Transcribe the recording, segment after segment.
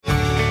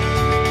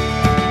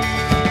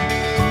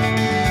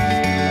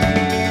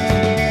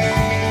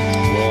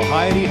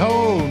Righty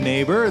ho,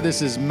 neighbor.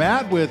 This is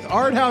Matt with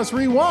Art House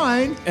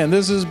Rewind. And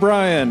this is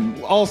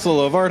Brian,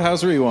 also of Art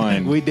House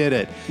Rewind. We did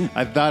it.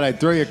 I thought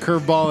I'd throw you a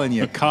curveball and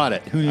you caught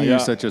it. Who knew you're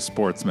such a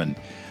sportsman?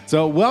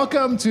 So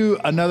welcome to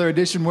another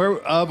edition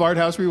of Art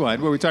House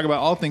Rewind, where we talk about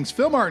all things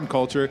film, art, and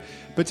culture,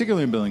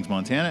 particularly in Billings,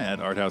 Montana,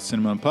 at Art House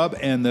Cinema and Pub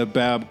and the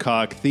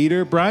Babcock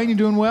Theater. Brian, you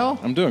doing well?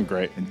 I'm doing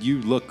great. And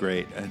you look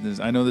great.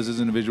 I know this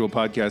isn't a visual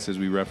podcast as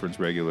we reference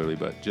regularly,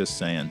 but just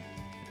saying.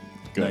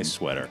 Good. Nice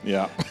sweater.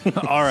 Yeah.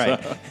 All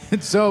right.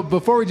 So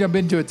before we jump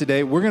into it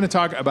today, we're going to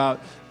talk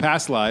about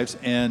past lives,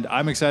 and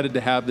I'm excited to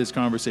have this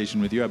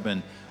conversation with you. I've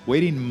been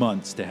waiting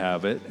months to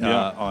have it,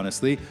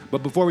 honestly.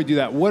 But before we do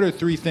that, what are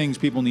 3 things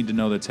people need to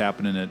know that's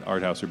happening at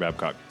Art House or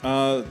Babcock?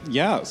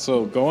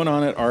 So going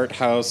on at Art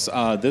House,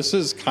 this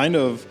is kind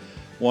of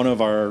one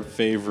of our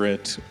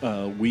favorite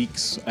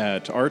weeks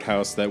at Art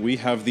House, that we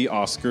have the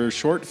Oscar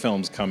short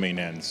films coming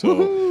in. So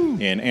Woo-hoo!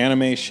 In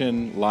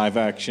animation, live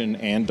action,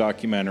 and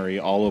documentary,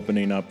 all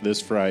opening up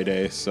this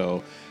Friday.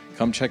 So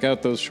come check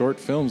out those short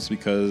films,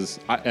 because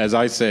as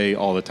I say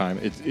all the time,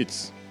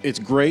 it's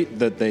great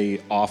that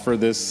they offer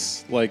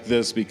this like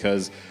this,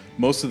 because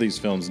most of these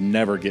films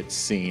never get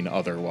seen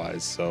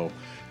otherwise. So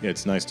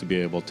it's nice to be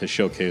able to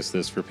showcase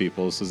this for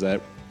people, so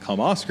that come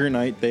Oscar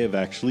night, they have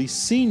actually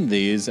seen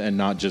these and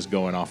not just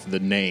going off the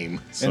name.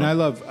 So.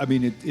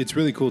 And it's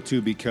really cool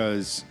too,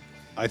 because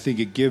I think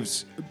it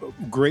gives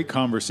great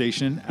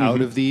conversation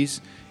out of these,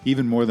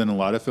 even more than a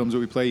lot of films that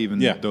we play, even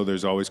though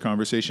there's always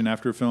conversation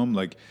after a film.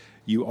 Like,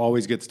 you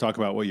always get to talk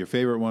about what your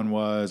favorite one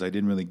was. I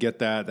didn't really get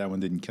that. That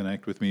one didn't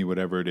connect with me,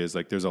 whatever it is.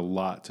 Like, there's a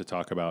lot to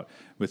talk about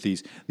with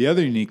these. The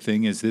other unique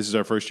thing is this is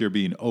our first year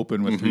being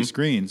open with 3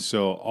 screens.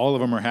 So all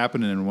of them are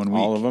happening in 1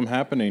 week. All of them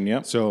happening,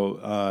 yep.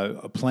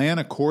 So plan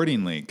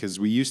accordingly,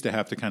 because we used to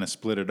have to kind of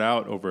split it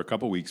out over a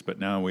couple weeks, but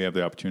now we have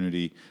the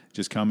opportunity.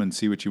 Just come and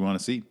see what you want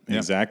to see. Yep.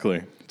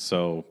 Exactly.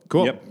 So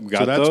cool. Yep,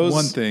 so that's those.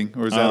 one thing,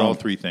 or is that all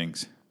 3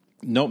 things?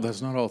 Nope,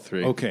 that's not all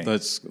 3. Okay.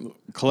 That's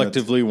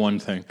collectively one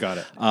thing. Got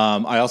it.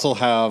 I also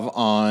have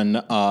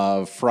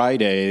on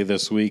Friday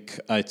this week,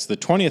 it's the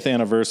 20th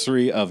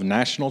anniversary of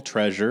National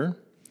Treasure,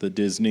 the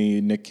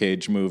Disney Nick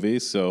Cage movie.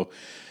 So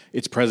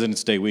it's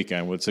President's Day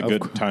weekend. It's a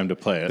good time to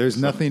play it.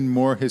 There's nothing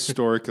more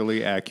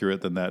historically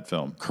accurate than that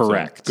film.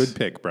 Correct. So, good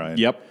pick, Brian.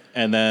 Yep.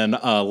 And then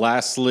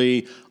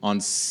lastly, on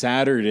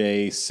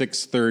Saturday,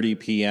 6:30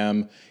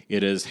 p.m.,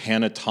 it is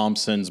Hannah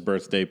Thompson's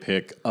birthday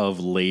pick of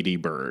Lady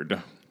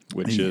Bird,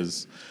 which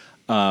is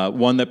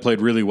one that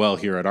played really well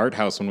here at Art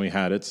House when we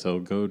had it. So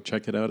go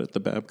check it out at the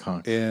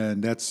Babcock.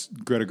 And that's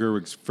Greta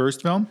Gerwig's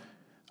first film?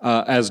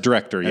 As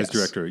director, yes. As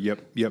director,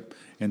 yep.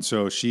 And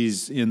so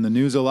she's in the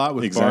news a lot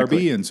with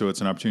Barbie, and so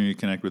it's an opportunity to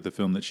connect with the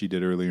film that she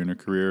did earlier in her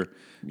career.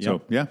 Yep.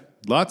 So, yeah,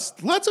 lots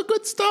of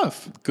good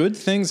stuff. Good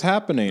things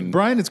happening.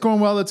 Brian, it's going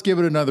well. Let's give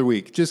it another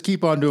week. Just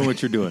keep on doing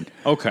what you're doing.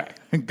 Okay.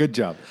 Good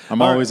job.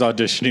 I'm always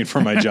auditioning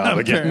for my job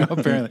again.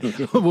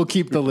 Apparently. We'll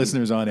keep the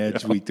listeners on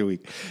edge week to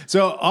week.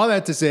 So all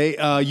that to say,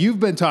 you've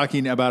been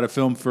talking about a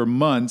film for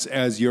months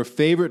as your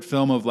favorite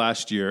film of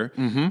last year.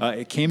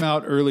 It came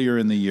out earlier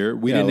in the year.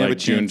 We didn't have a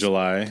chance. June,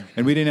 July.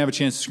 And we didn't have a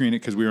chance to screen it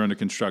because we were under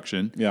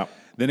construction. Yeah.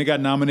 Then it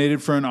got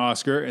nominated for an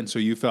Oscar, and so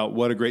you felt,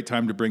 what a great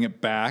time to bring it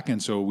back.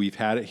 And so we've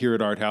had it here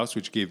at Art House,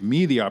 which gave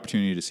me the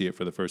opportunity to see it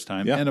for the first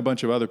time, and a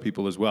bunch of other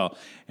people as well.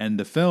 And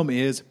the film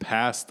is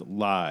Past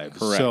Lives.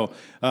 Correct.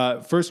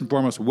 So first and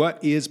foremost,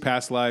 what is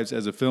Past Lives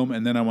as a film?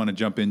 And then I want to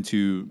jump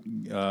into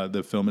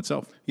the film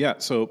itself. Yeah,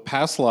 so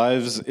Past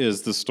Lives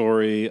is the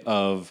story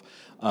of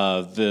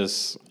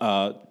this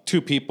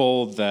 2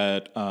 people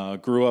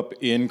that grew up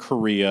in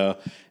Korea,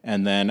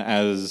 and then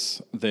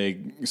as they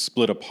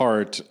split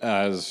apart,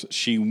 as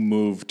she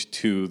moved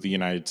to the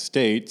United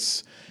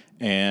States,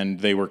 and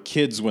they were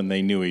kids when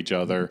they knew each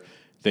other,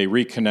 they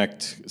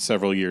reconnect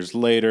several years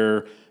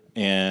later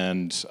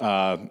and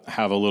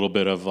have a little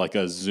bit of like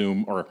a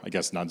Zoom, or I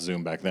guess not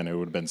Zoom back then, it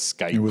would have been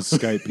Skype. It was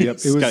Skype, yep.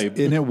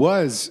 It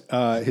was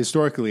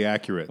historically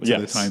accurate to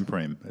the time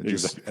frame.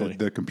 Exactly.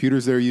 The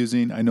computers they're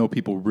using, I know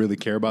people really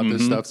care about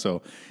this stuff,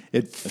 so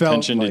it felt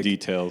attention like, to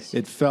details.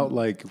 It felt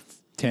like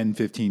 10,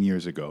 15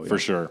 years ago. For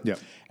sure. Yeah.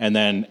 And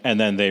then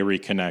they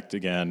reconnect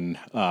again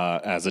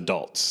as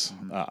adults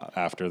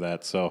after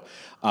that. So,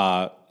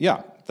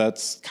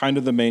 that's kind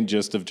of the main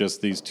gist of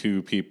just these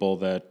 2 people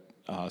that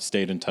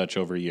stayed in touch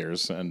over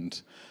years, and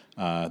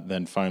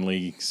then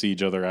finally see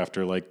each other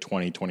after like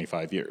 20,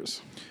 25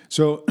 years.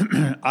 So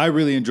I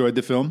really enjoyed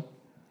the film.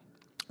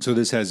 So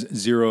this has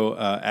zero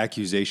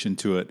accusation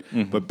to it.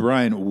 But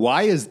Brian,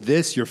 why is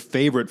this your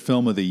favorite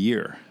film of the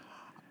year?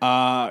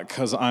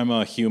 Because I'm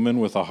a human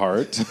with a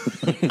heart.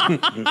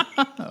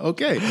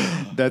 Okay,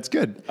 that's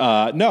good.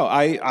 No,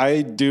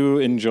 I do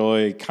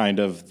enjoy kind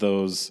of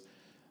those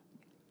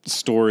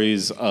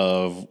stories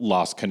of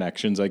lost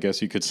connections, I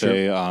guess you could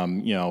say.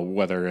 Sure.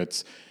 Whether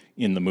it's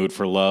In the Mood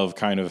for Love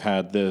kind of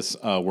had this,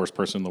 Worst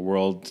Person in the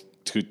World,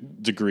 2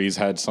 Degrees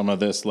had some of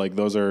this. Like,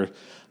 those are,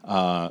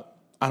 I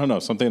don't know,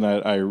 something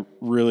that I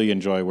really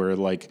enjoy, where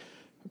like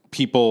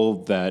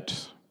people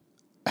that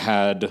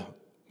had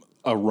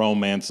a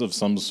romance of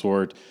some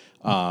sort,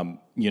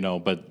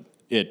 but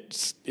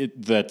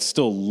that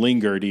still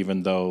lingered,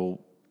 even though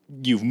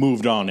you've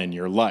moved on in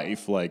your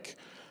life. Like,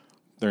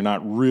 they're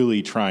not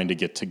really trying to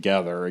get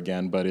together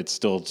again, but it's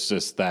still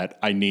just that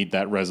I need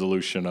that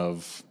resolution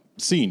of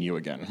seeing you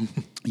again.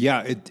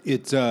 Yeah,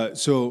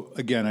 so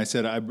again, I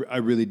said I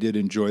really did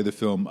enjoy the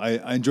film.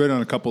 I enjoyed it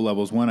on a couple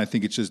levels. One, I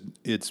think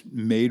it's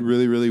made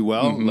really, really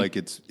well. Like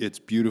it's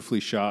beautifully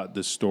shot.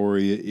 The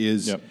story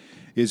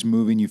is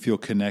moving. You feel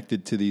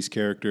connected to these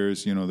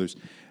characters. You know, there's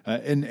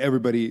and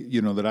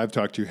everybody that I've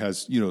talked to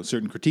has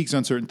certain critiques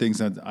on certain things.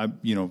 And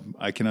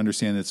I can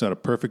understand that it's not a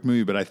perfect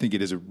movie, but I think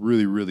it is a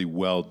really, really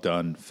well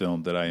done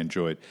film that I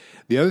enjoyed.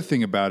 The other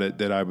thing about it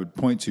that I would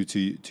point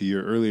to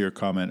your earlier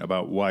comment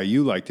about why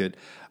you liked it,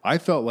 I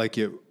felt like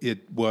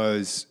it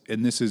was,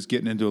 and this is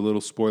getting into a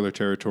little spoiler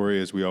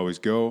territory as we always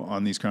go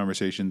on these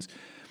conversations.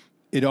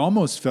 It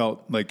almost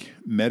felt like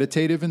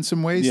meditative in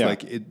some ways. Yeah.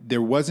 Like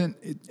there wasn't,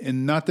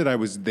 and not that I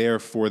was there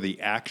for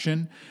the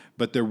action,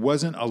 but there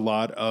wasn't a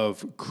lot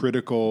of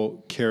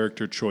critical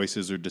character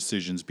choices or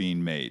decisions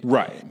being made.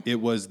 Right.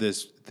 It was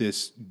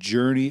this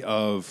journey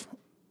of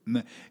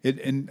it,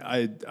 and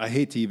I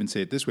hate to even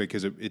say it this way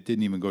because it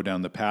didn't even go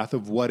down the path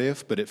of what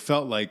if, but it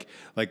felt like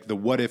the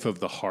what if of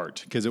the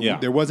heart, because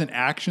there wasn't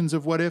actions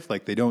of what if,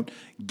 like they don't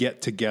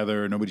get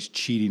together, nobody's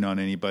cheating on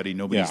anybody,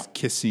 nobody's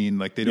kissing,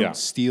 like they don't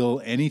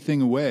steal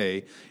anything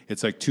away.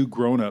 It's like two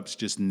grown-ups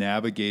just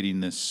navigating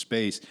this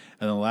space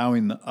and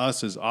allowing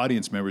us as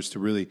audience members to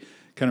really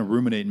kind of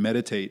ruminate and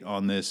meditate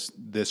on this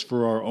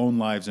for our own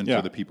lives and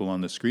for the people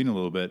on the screen a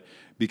little bit,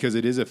 because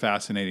it is a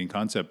fascinating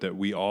concept that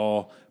we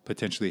all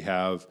potentially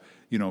have,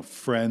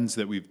 friends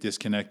that we've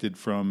disconnected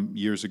from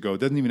years ago. It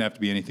doesn't even have to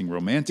be anything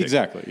romantic.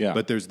 Exactly, yeah.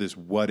 But there's this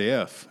what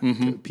if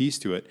piece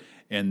to it.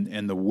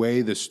 And the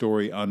way the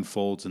story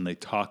unfolds, and they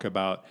talk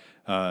about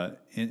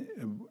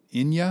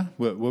Inya.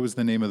 What was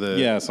the name of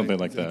the? Something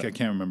like that. I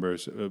can't remember.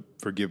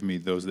 Forgive me,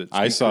 those that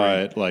I saw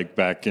Korean. It like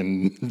back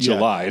in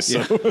July.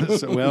 So.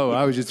 Well,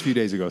 I was just a few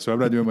days ago, so I'm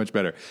not doing much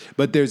better.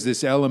 But there's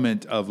this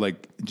element of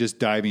like just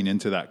diving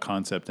into that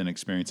concept and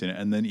experiencing it,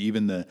 and then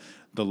even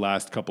the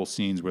last couple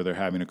scenes where they're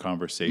having a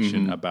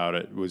conversation about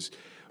it was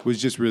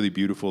just really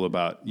beautiful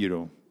about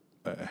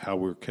how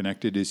we're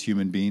connected as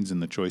human beings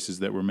and the choices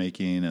that we're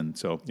making, and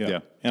so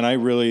And I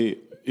really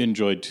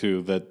enjoyed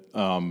too that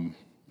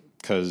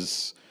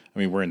because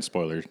we're in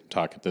spoiler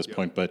talk at this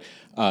point, but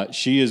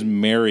she is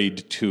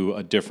married to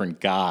a different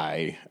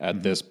guy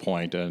at this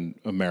point, an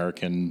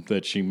American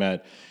that she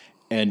met,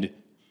 and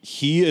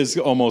he is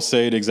almost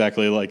saying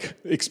exactly like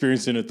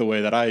experiencing it the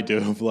way that I do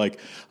of like,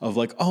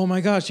 oh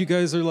my gosh, you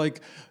guys are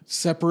like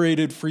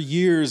separated for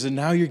years and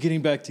now you're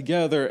getting back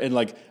together, and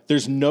like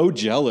there's no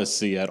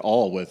jealousy at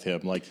all with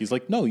him. Like he's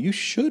like, no, you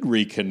should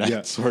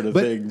reconnect, sort of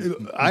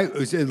thing.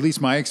 At least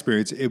my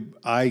experience,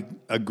 I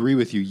agree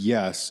with you.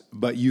 Yes,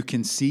 but you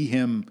can see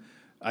him.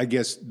 I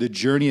guess the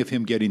journey of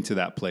him getting to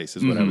that place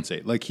is what I would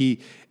say. Like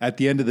at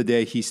the end of the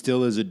day, he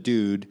still is a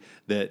dude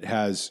that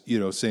has,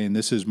 saying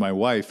this is my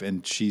wife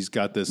and she's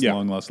got this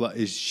long lost love.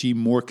 Is she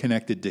more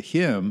connected to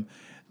him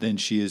than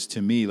she is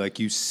to me? Like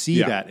you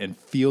see that and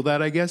feel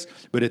that, I guess.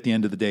 But at the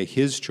end of the day,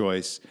 his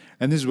choice,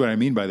 and this is what I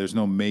mean by there's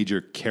no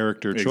major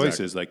character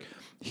choices. Like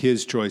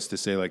his choice to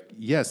say like,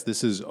 yes,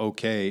 this is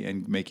okay,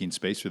 and making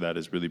space for that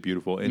is really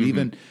beautiful. And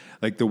even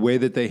like the way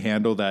that they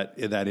handle that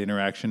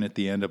interaction at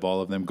the end of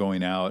all of them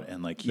going out,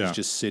 and like he's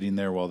just sitting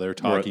there while they're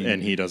talking,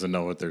 and he doesn't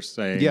know what they're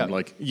saying. Yeah,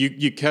 like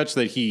you catch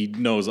that he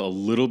knows a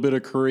little bit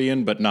of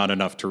Korean, but not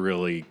enough to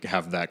really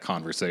have that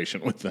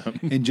conversation with them.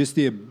 And just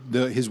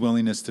his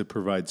willingness to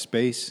provide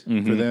space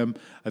for them.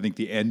 I think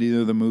the ending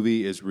of the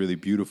movie is really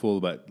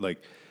beautiful, but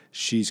like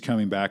she's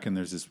coming back and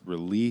there's this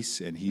release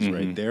and he's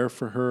right there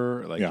for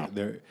her. Like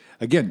they're,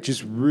 again,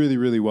 just really,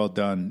 really well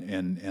done.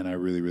 And I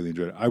really, really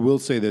enjoyed it. I will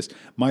say this,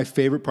 my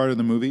favorite part of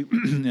the movie,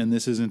 and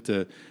this isn't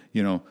to,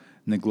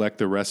 neglect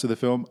the rest of the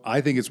film.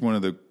 I think it's one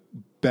of the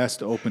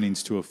best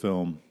openings to a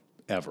film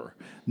ever.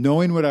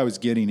 Knowing what I was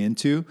getting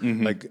into,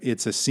 like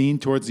it's a scene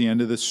towards the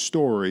end of the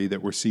story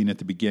that we're seeing at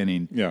the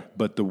beginning. Yeah.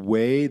 But the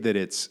way that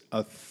it's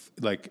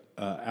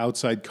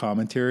outside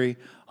commentary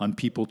on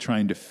people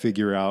trying to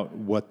figure out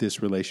what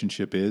this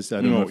relationship is.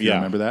 I don't know if you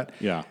remember that.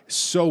 Yeah.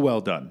 So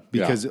well done.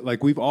 Because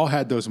like we've all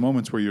had those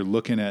moments where you're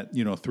looking at,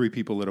 three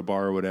people at a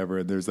bar or whatever,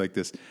 and there's like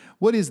this,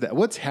 what is that?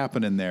 What's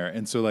happening there?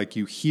 And so like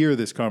you hear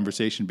this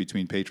conversation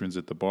between patrons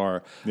at the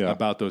bar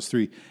about those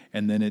three,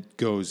 and then it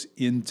goes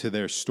into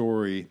their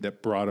story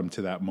that brought them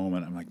to that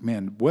moment. I'm like,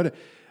 man,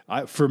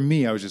 for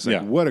me, I was just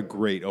like, what a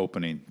great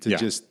opening to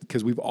just,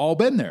 because we've all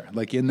been there.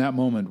 Like in that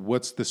moment,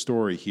 what's the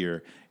story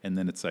here? And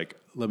then it's like,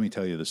 let me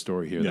tell you the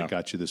story here that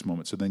got you this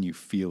moment. So then you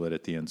feel it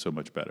at the end so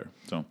much better.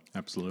 So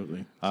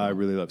absolutely. I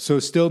really love it. So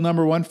still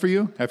number one for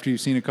you after you've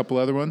seen a couple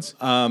other ones?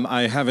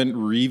 I haven't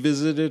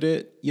revisited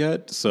it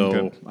yet,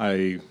 so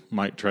I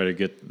might try to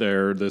get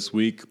there this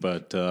week.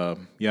 But as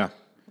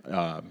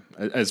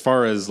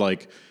far as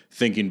like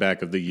thinking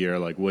back of the year,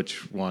 like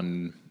which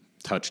one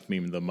touched me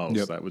the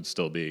most, that would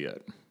still be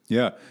it.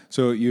 Yeah.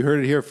 So you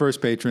heard it here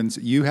first, patrons.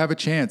 You have a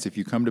chance if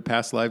you come to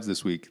Past Lives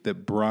this week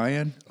that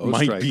Brian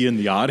Oestreich might be in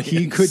the audience.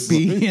 He could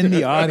be in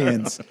the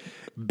audience.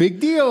 Big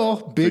deal.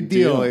 Big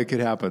deal. It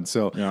could happen.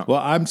 So, well,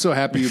 I'm so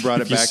happy you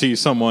brought it back. You see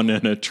someone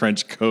in a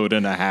trench coat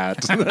and a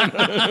hat.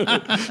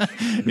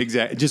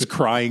 Exactly. Just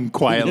crying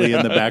quietly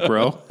in the back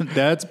row.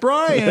 That's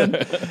Brian.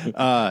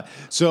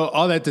 So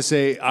all that to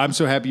say, I'm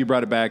so happy you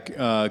brought it back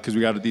because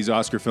we got these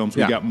Oscar films.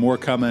 We've got more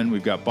coming.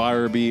 We've got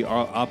Barbie,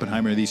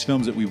 Oppenheimer, these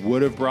films that we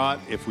would have brought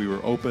if we were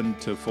open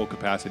to full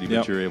capacity,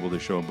 but you're able to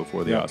show them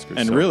before the Oscars.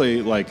 And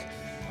really, like,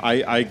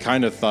 I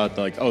kind of thought,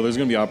 like, oh, there's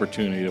going to be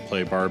opportunity to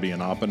play Barbie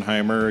and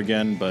Oppenheimer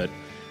again, but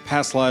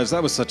Past Lives,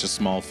 that was such a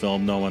small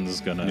film. No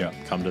one's going to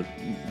come to...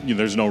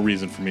 there's no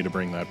reason for me to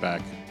bring that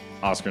back.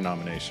 Oscar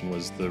nomination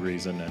was the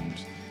reason, and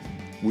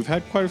we've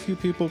had quite a few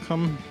people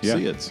come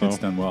see it. So it's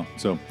done well.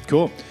 So,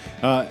 cool.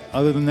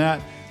 Other than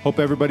that, hope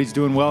everybody's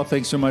doing well.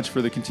 Thanks so much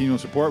for the continual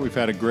support. We've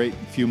had a great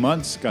few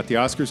months. Got the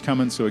Oscars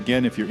coming. So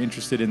again, if you're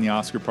interested in the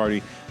Oscar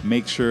party,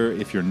 make sure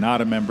if you're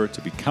not a member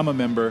to become a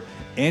member,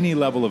 any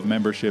level of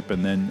membership.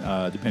 And then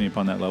depending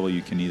upon that level,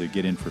 you can either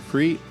get in for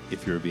free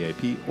if you're a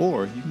VIP,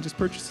 or you can just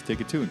purchase a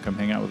ticket too and come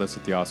hang out with us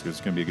at the Oscars. It's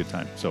going to be a good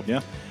time. So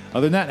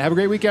other than that, have a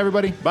great week,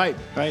 everybody. Bye.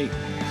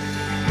 Bye.